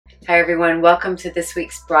Hi everyone, welcome to this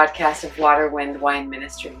week's broadcast of Water, Wind, Wine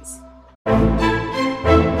Ministries. For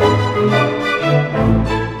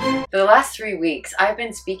the last 3 weeks, I've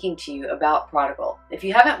been speaking to you about Prodigal. If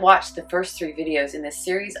you haven't watched the first 3 videos in this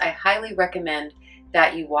series, I highly recommend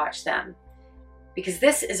that you watch them, because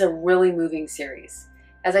this is a really moving series.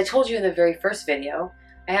 As I told you in the very first video,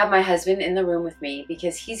 I have my husband in the room with me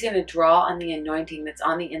because he's going to draw on the anointing that's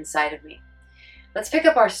on the inside of me. Let's pick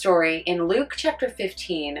up our story in Luke chapter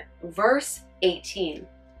 15, verse 18.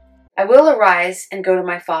 I will arise and go to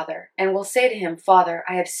my father, and will say to him, Father,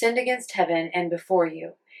 I have sinned against heaven and before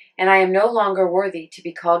you, and I am no longer worthy to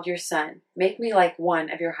be called your son. Make me like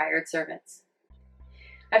one of your hired servants.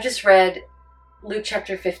 I've just read Luke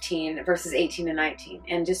chapter 15, verses 18 and 19.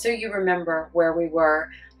 And just so you remember where we were,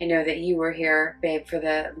 I know that you were here, babe, for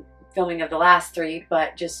the filming of the last 3,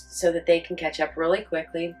 but just so that they can catch up really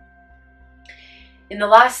quickly. In the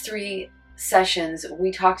last 3 sessions,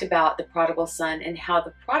 we talked about the prodigal son and how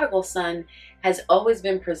the prodigal son has always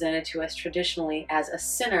been presented to us traditionally as a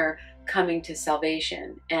sinner coming to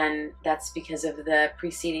salvation. And that's because of the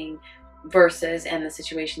preceding verses and the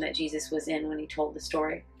situation that Jesus was in when he told the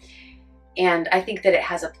story. And I think that it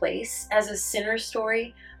has a place as a sinner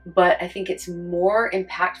story, but I think it's more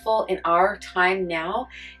impactful in our time now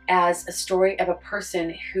as a story of a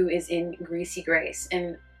person who is in greasy grace.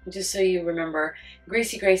 And just so you remember,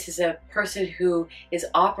 greasy grace is a person who is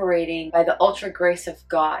operating by the ultra grace of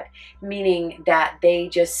God, meaning that they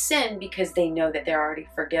just sin because they know that they're already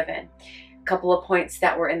forgiven. A couple of points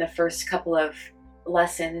that were in the first couple of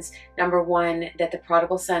lessons. Number 1, that the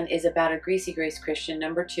prodigal son is about a greasy grace Christian.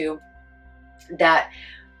 Number 2, that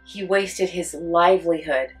he wasted his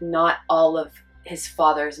livelihood, not all of his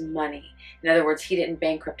father's money. In other words, he didn't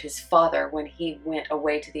bankrupt his father when he went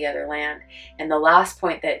away to the other land. And the last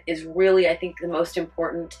point that is really, I think, the most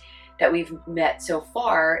important that we've met so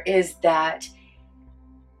far is that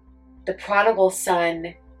the prodigal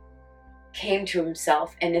son came to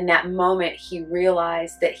himself, and in that moment he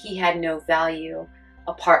realized that he had no value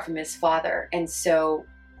apart from his father. And so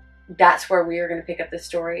that's where we are going to pick up the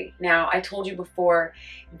story. Now, I told you before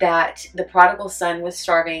that the prodigal son was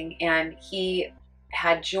starving, and he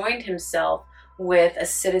had joined himself with a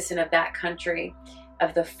citizen of that country,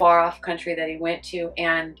 of the far-off country that he went to,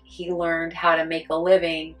 and he learned how to make a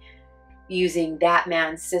living using that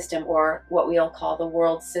man's system, or what we'll call the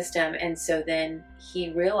world system. And so then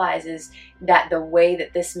he realizes that the way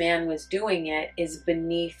that this man was doing it is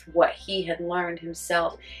beneath what he had learned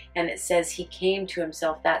himself. And it says he came to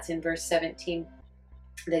himself. That's in verse 17,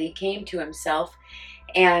 that he came to himself.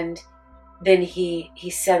 And then he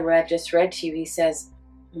said what I've just read to you. He says,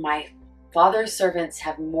 my father's servants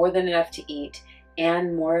have more than enough to eat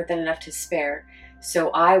and more than enough to spare. So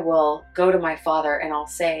I will go to my father and I'll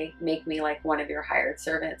say, make me like one of your hired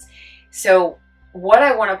servants. So what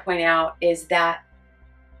I want to point out is that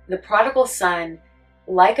the prodigal son,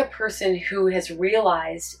 like a person who has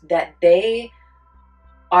realized that they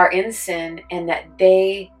are in sin and that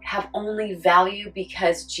they have only value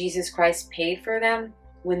because Jesus Christ paid for them,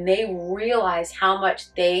 when they realize how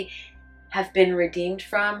much they have been redeemed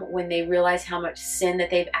from, when they realize how much sin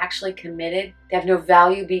that they've actually committed, they have no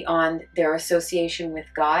value beyond their association with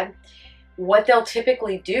God. What they'll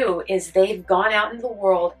typically do is they've gone out into the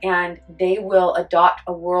world and they will adopt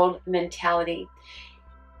a world mentality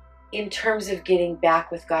in terms of getting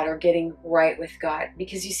back with God or getting right with God.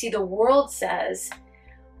 Because you see, the world says,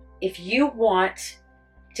 if you want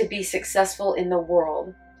to be successful in the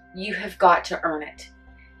world, you have got to earn it.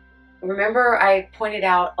 Remember, I pointed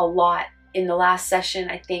out a lot in the last session,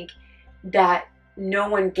 I think, that no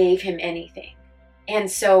one gave him anything. And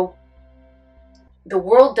so the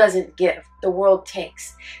world doesn't give, the world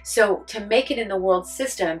takes. So to make it in the world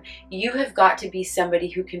system, you have got to be somebody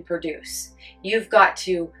who can produce. You've got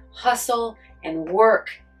to hustle and work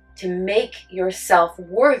to make yourself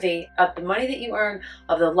worthy of the money that you earn,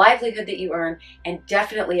 of the livelihood that you earn, and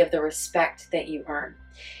definitely of the respect that you earn.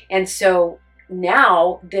 And so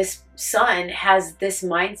now this son has this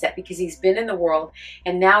mindset because he's been in the world,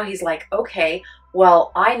 and now he's like, okay,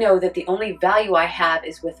 well, I know that the only value I have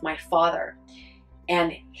is with my father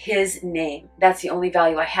and his name. That's the only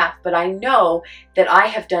value I have. But I know that I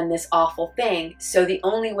have done this awful thing, so the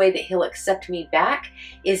only way that he'll accept me back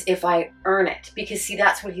is if I earn it. Because see,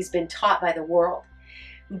 that's what he's been taught by the world.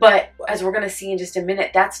 But as we're going to see in just a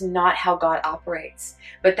minute, that's not how God operates.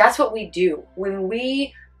 But that's what we do when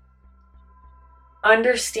we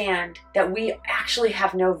understand that we actually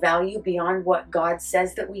have no value beyond what God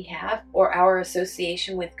says that we have, or our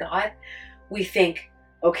association with God. We think,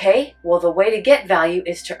 okay, well, the way to get value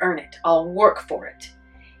is to earn it. I'll work for it.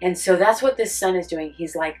 And so that's what this son is doing.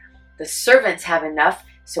 He's like, the servants have enough,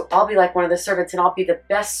 so I'll be like one of the servants and I'll be the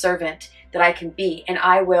best servant that I can be, and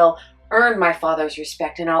I will earn my Father's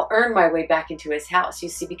respect and I'll earn my way back into his house. You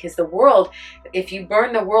see, because the world, if you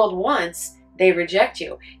burn the world once, they reject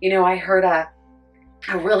you. You know, I heard a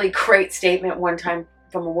really great statement one time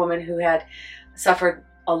from a woman who had suffered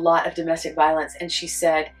a lot of domestic violence, and she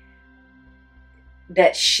said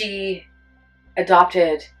that she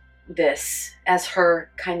adopted this as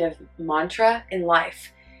her kind of mantra in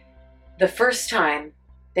life. The first time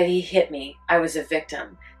that he hit me, I was a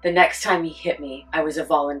victim. The next time he hit me, I was a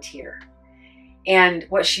volunteer. And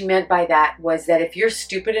what she meant by that was that if you're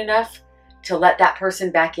stupid enough to let that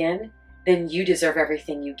person back in, then you deserve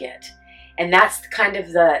everything you get. And that's kind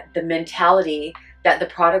of the mentality that the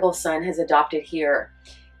prodigal son has adopted here.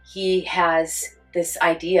 He has this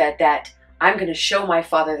idea that I'm going to show my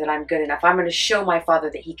father that I'm good enough. I'm going to show my father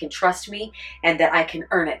that he can trust me and that I can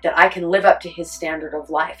earn it, that I can live up to his standard of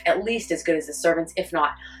life, at least as good as the servants, if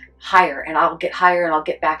not higher. And I'll get higher and I'll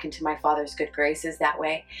get back into my father's good graces that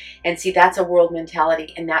way. And see, that's a world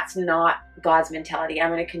mentality, and that's not God's mentality.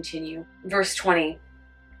 I'm going to continue. Verse 20.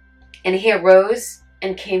 And he arose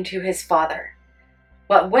and came to his father.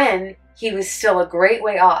 But when he was still a great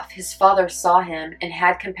way off, his father saw him and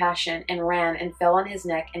had compassion and ran and fell on his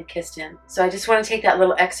neck and kissed him. So I just want to take that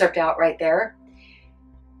little excerpt out right there.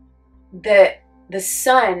 The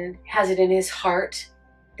son has it in his heart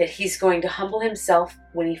that he's going to humble himself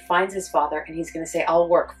when he finds his father, and he's going to say, I'll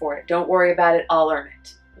work for it. Don't worry about it. I'll earn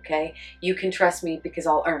it. Okay? You can trust me because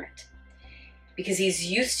I'll earn it. Because he's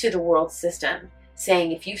used to the world system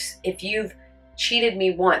saying, if you've cheated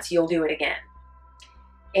me once, you'll do it again.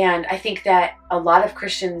 And I think that a lot of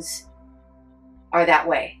Christians are that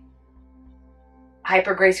way.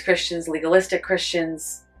 Hyper grace Christians, legalistic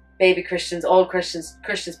Christians, baby Christians, old Christians,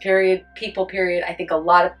 Christians period, people period. I think a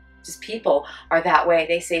lot of just people are that way.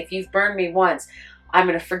 They say, if you've burned me once, I'm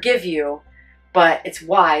going to forgive you, but it's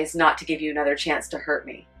wise not to give you another chance to hurt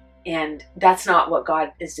me. And that's not what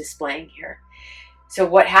God is displaying here. So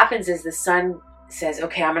what happens is the son says,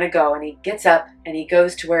 okay, I'm going to go. And he gets up and he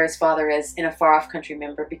goes to where his father is in a far off country,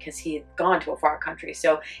 remember, because he had gone to a far country.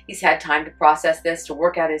 So he's had time to process this, to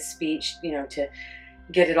work out his speech, to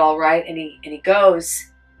get it all right. And he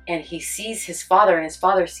goes and he sees his father, and his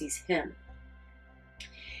father sees him.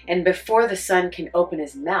 And before the son can open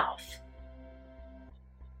his mouth,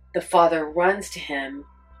 the father runs to him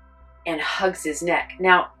and hugs his neck.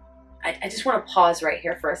 Now, I just want to pause right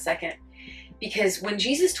here for a second. Because when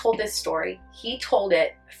Jesus told this story, he told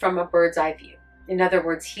it from a bird's eye view. In other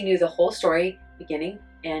words, he knew the whole story, beginning,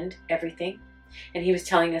 end, everything. And he was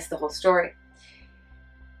telling us the whole story.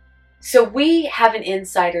 So we have an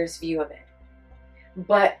insider's view of it.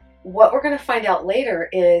 But what we're going to find out later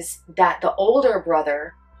is that the older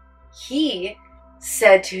brother, he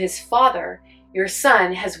said to his father, your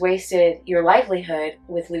son has wasted your livelihood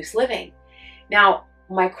with loose living. Now,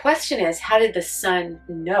 my question is, how did the son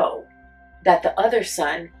know that the other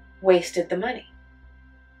son wasted the money?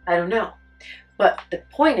 I don't know. But the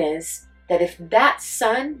point is that if that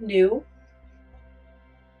son knew,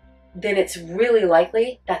 then it's really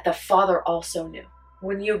likely that the father also knew.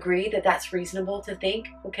 Wouldn't you agree that that's reasonable to think?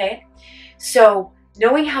 Okay? So,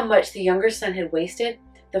 knowing how much the younger son had wasted,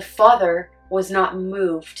 the father was not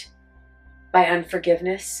moved by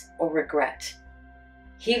unforgiveness or regret.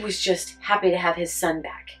 He was just happy to have his son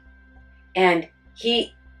back. And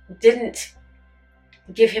he didn't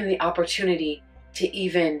give him the opportunity to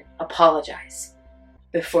even apologize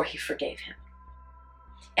before he forgave him.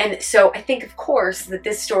 And so I think, of course, that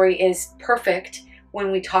this story is perfect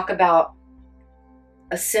when we talk about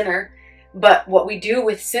a sinner. But what we do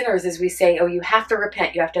with sinners is we say, oh, you have to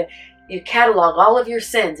repent. You catalog all of your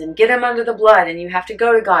sins and get them under the blood, and you have to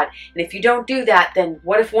go to God. And if you don't do that, then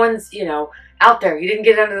what if one's, out there, you didn't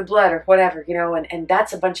get it under the blood or whatever, and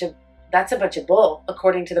that's a bunch of bull,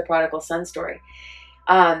 according to the prodigal son story.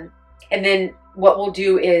 And then what we'll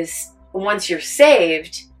do is, once you're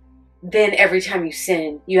saved, then every time you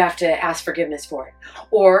sin, you have to ask forgiveness for it.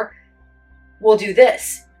 Or we'll do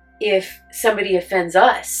this. If somebody offends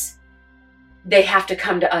us, they have to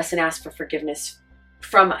come to us and ask for forgiveness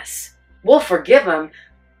from us. We'll forgive them,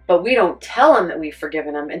 but we don't tell them that we've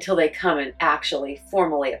forgiven them until they come and actually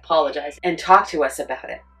formally apologize and talk to us about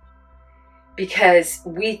it. Because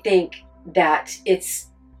we think that it's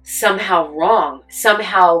somehow wrong,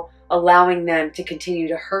 somehow allowing them to continue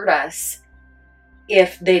to hurt us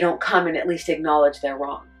if they don't come and at least acknowledge they're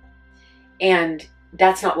wrong. And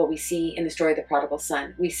that's not what we see in the story of the prodigal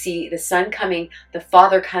son. We see the son coming, the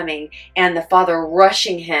father coming, and the father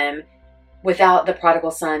rushing him without the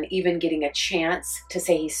prodigal son even getting a chance to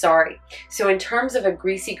say he's sorry. So in terms of a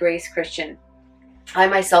greasy grace Christian, I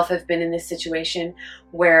myself have been in this situation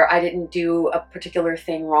where I didn't do a particular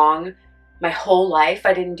thing wrong. My whole life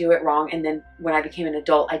I didn't do it wrong, and then when I became an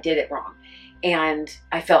adult I did it wrong. And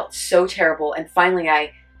I felt so terrible, and finally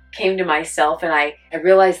I came to myself and I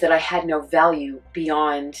realized that I had no value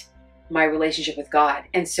beyond my relationship with God.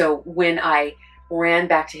 And so when I ran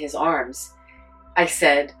back to his arms, I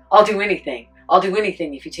said, I'll do anything. I'll do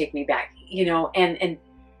anything if you take me back, you know, and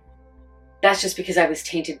that's just because I was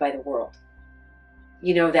tainted by the world.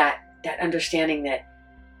 You know, that understanding that,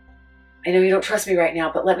 I know you don't trust me right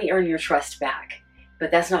now, but let me earn your trust back.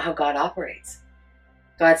 But that's not how God operates.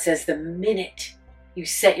 God says, the minute you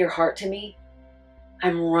set your heart to me,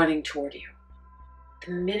 I'm running toward you.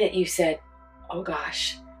 The minute you said, oh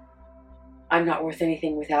gosh, I'm not worth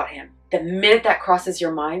anything without him. The minute that crosses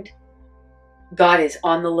your mind, God is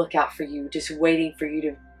on the lookout for you, just waiting for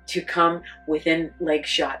you to come within leg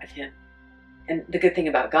shot of him. And the good thing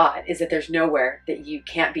about God is that there's nowhere that you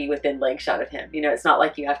can't be within leg shot of him. You know, it's not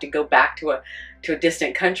like you have to go back to a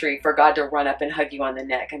distant country for God to run up and hug you on the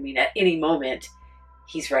neck. I mean, at any moment,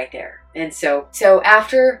 he's right there. And so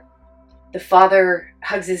after the father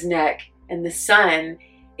hugs his neck and the son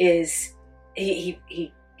is, he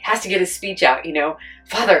has to get his speech out, you know.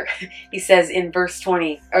 Father, he says in verse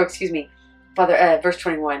 21,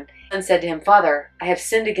 and said to him, Father, I have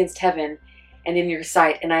sinned against heaven and in your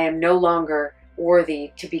sight, and I am no longer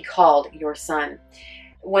worthy to be called your son.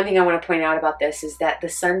 One thing I want to point out about this is that the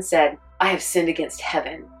son said, I have sinned against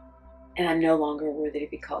heaven, and I'm no longer worthy to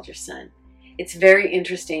be called your son. It's very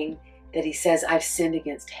interesting that he says, I've sinned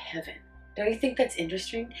against heaven. Don't you think that's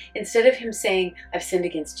interesting? Instead of him saying, I've sinned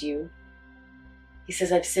against you, he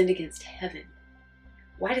says, I've sinned against heaven.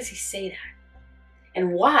 Why does he say that?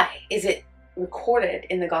 And why is it recorded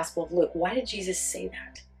in the Gospel of Luke? Why did Jesus say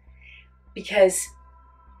that? Because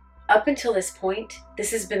up until this point,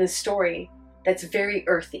 this has been a story that's very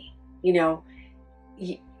earthy. You know,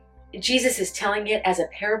 Jesus is telling it as a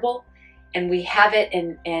parable, and we have it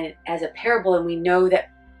and as a parable, and we know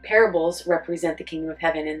that parables represent the kingdom of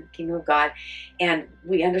heaven and the kingdom of God, and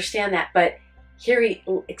we understand that. But here he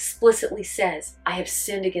explicitly says, I have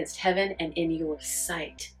sinned against heaven and in your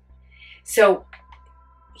sight. So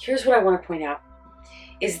here's what I want to point out,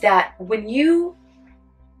 is that when you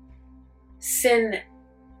sin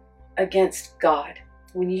against God,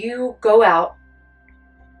 when you go out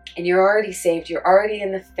and you're already saved, you're already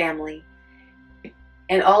in the family,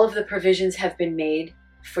 and all of the provisions have been made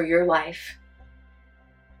for your life,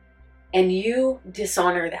 and you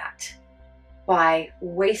dishonor that by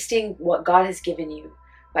wasting what God has given you,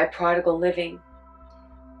 by prodigal living,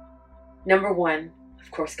 number one,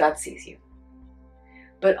 of course, God sees you.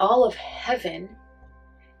 But all of heaven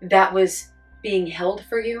that was being held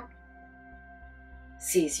for you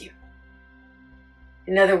sees you.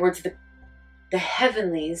 In other words, the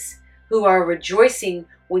heavenlies who are rejoicing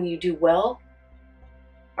when you do well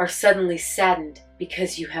are suddenly saddened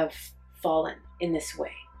because you have fallen in this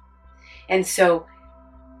way. And so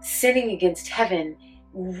sinning against heaven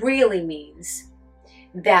really means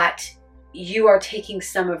that you are taking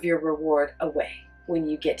some of your reward away when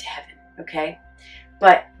you get to heaven, okay?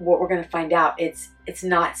 But what we're going to find out, it's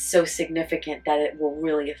not so significant that it will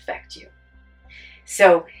really affect you.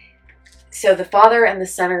 So the Father and the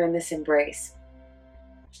Son are in this embrace.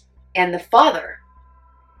 And the Father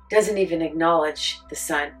doesn't even acknowledge the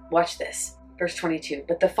Son. Watch this. Verse 22.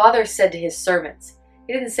 But the Father said to his servants,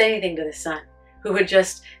 he didn't say anything to the Son, who had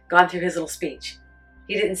just gone through his little speech.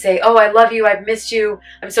 He didn't say, oh, I love you, I've missed you,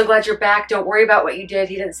 I'm so glad you're back, don't worry about what you did.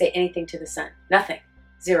 He didn't say anything to the Son. Nothing.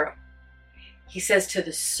 Zero. He says to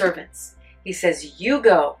the servants, he says, you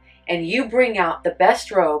go and you bring out the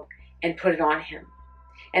best robe and put it on him,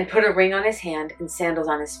 and put a ring on his hand and sandals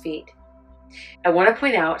on his feet. I want to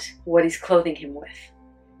point out what he's clothing him with.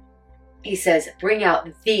 He says, bring out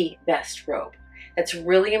the best robe. That's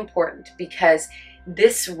really important because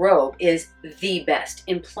this robe is the best,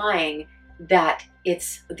 implying that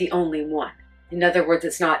it's the only one. In other words,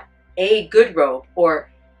 it's not a good robe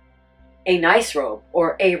or a nice robe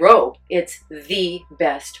or a robe. It's the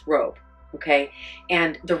best robe, okay?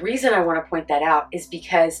 And the reason I want to point that out is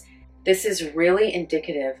because this is really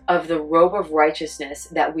indicative of the robe of righteousness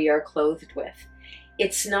that we are clothed with.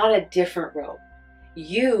 It's not a different robe.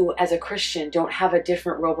 You, as a Christian, don't have a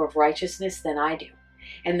different robe of righteousness than I do.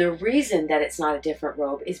 And the reason that it's not a different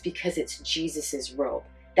robe is because it's Jesus's robe.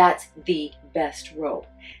 That's the best robe.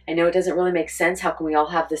 I know it doesn't really make sense. How can we all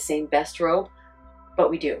have the same best robe? But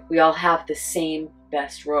we do. We all have the same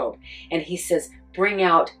best robe. And he says, bring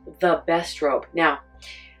out the best robe. Now,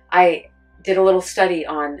 did a little study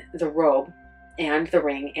on the robe and the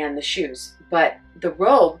ring and the shoes. But the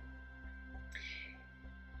robe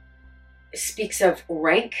speaks of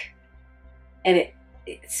rank, and it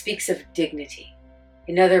speaks of dignity.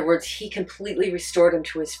 In other words, he completely restored him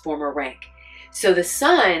to his former rank. So the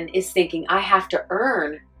son is thinking, I have to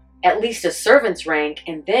earn at least a servant's rank,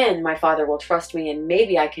 and then my father will trust me, and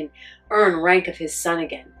maybe I can earn rank of his son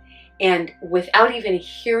again. And without even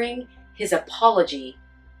hearing his apology,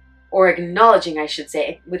 or acknowledging, I should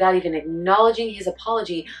say, without even acknowledging his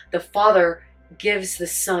apology, the father gives the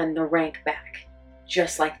son the rank back,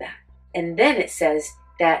 just like that. And then it says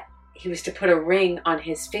that he was to put a ring on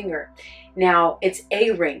his finger. Now, it's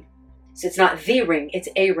a ring. So it's not the ring, it's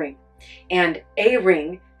a ring. And a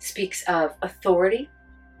ring speaks of authority.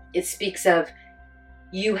 It speaks of,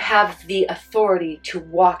 you have the authority to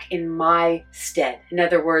walk in my stead. In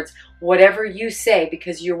other words, whatever you say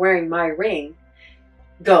because you're wearing my ring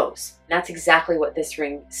goes. That's exactly what this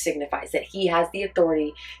ring signifies, that he has the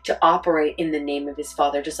authority to operate in the name of his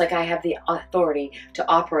father, just like I have the authority to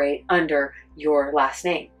operate under your last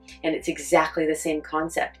name. And it's exactly the same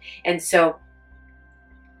concept. And so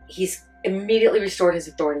he's immediately restored his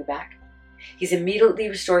authority back. He's immediately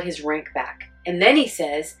restored his rank back. And then he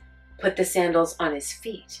says, put the sandals on his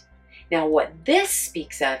feet. Now what this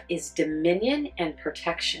speaks of is dominion and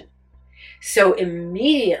protection. So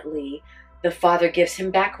immediately the father gives him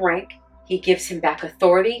back rank. He gives him back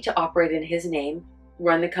authority to operate in his name,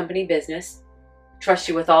 run the company business, trust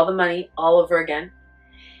you with all the money all over again.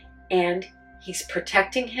 And he's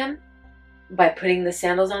protecting him by putting the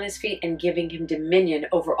sandals on his feet and giving him dominion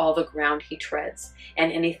over all the ground he treads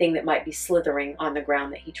and anything that might be slithering on the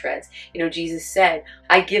ground that he treads. You know, Jesus said,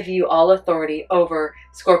 I give you all authority over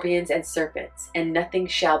scorpions and serpents, and nothing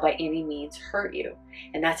shall by any means hurt you.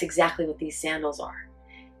 And that's exactly what these sandals are.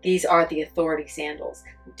 These are the authority sandals,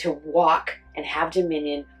 to walk and have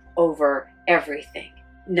dominion over everything.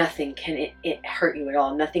 Nothing can it hurt you at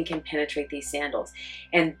all. Nothing can penetrate these sandals.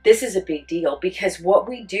 And this is a big deal, because what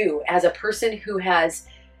we do as a person who has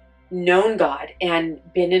known God and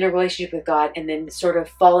been in a relationship with God and then sort of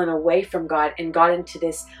fallen away from God and got into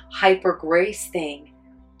this hyper grace thing,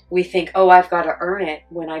 we think, oh, I've got to earn it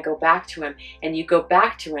when I go back to him. And you go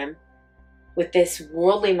back to him with this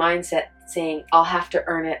worldly mindset saying, I'll have to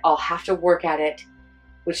earn it, I'll have to work at it,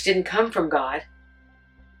 which didn't come from God.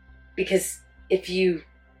 Because if you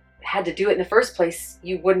had to do it in the first place,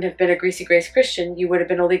 you wouldn't have been a greasy grace Christian, you would have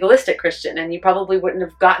been a legalistic Christian, and you probably wouldn't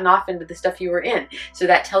have gotten off into the stuff you were in. So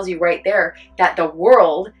that tells you right there that the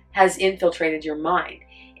world has infiltrated your mind.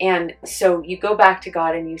 And so you go back to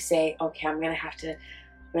God and you say, okay, I'm gonna have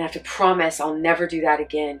to promise I'll never do that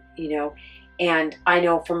again, you know. And I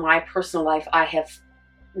know from my personal life, I have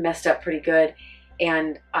messed up pretty good.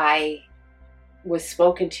 And I was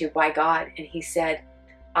spoken to by God, and he said,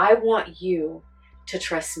 I want you to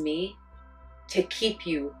trust me to keep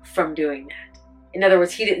you from doing that. In other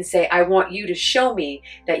words, he didn't say, I want you to show me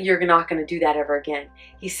that you're not going to do that ever again.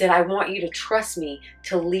 He said, I want you to trust me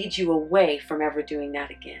to lead you away from ever doing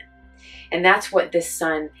that again. And that's what this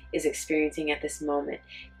son is experiencing at this moment.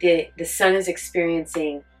 The son is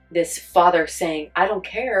experiencing this father saying, I don't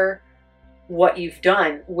care what you've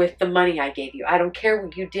done with the money I gave you. I don't care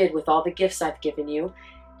what you did with all the gifts I've given you.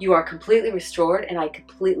 You are completely restored, and I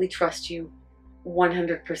completely trust you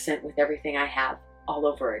 100% with everything I have all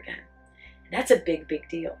over again. And that's a big, big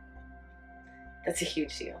deal. That's a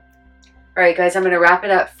huge deal. All right, guys, I'm going to wrap it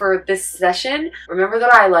up for this session. Remember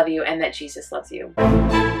that I love you and that Jesus loves you.